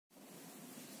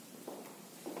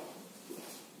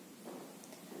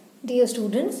Dear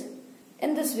students,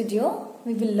 in this video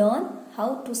we will learn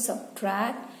how to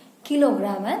subtract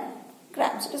kilogram and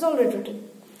grams. It is already written.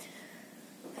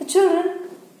 So children,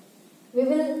 we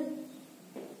will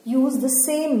use the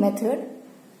same method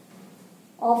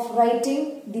of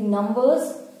writing the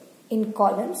numbers in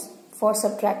columns for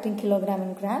subtracting kilogram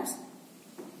and grams.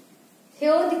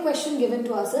 Here the question given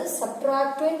to us is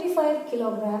subtract 25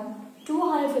 kilogram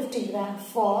 250 gram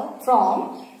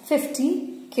from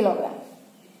 50 kilogram.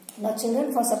 Now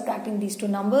children, for subtracting these two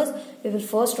numbers, we will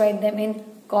first write them in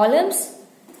columns.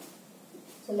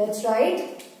 So let's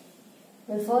write.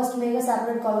 We'll first make a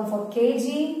separate column for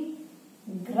kg,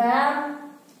 gram.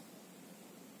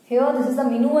 Here this is the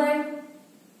minuend.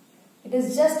 It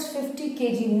is just 50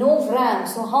 kg, no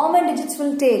grams. So how many digits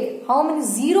will take? How many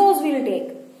zeros will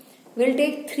take? We'll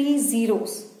take 3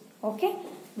 zeros. Okay?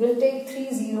 We'll take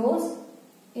 3 zeros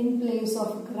in place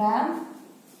of gram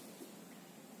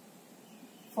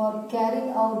for carrying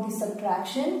out the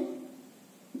subtraction.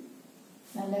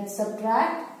 Now let's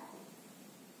subtract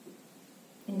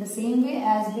in the same way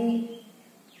as we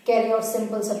carry out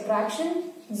simple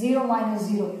subtraction. 0 minus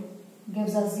 0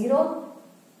 gives us 0.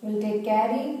 We'll take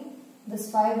carry.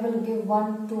 This 5 will give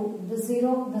 1 to this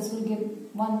 0. This will give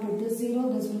 1 to this 0.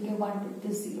 This will give 1 to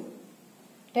this 0.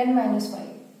 10 minus 5.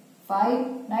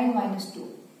 5. 9 minus 2.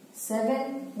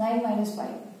 7. 9 minus 5.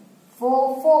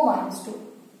 4. 4 minus 2.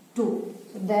 2.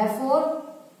 So therefore,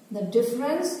 the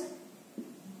difference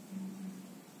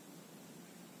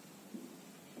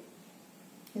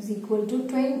is equal to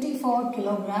 24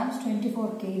 kilograms, 24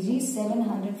 kg,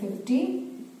 750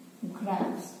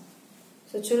 grams.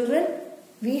 So children,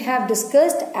 we have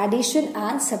discussed addition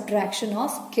and subtraction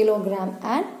of kilogram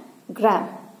and gram.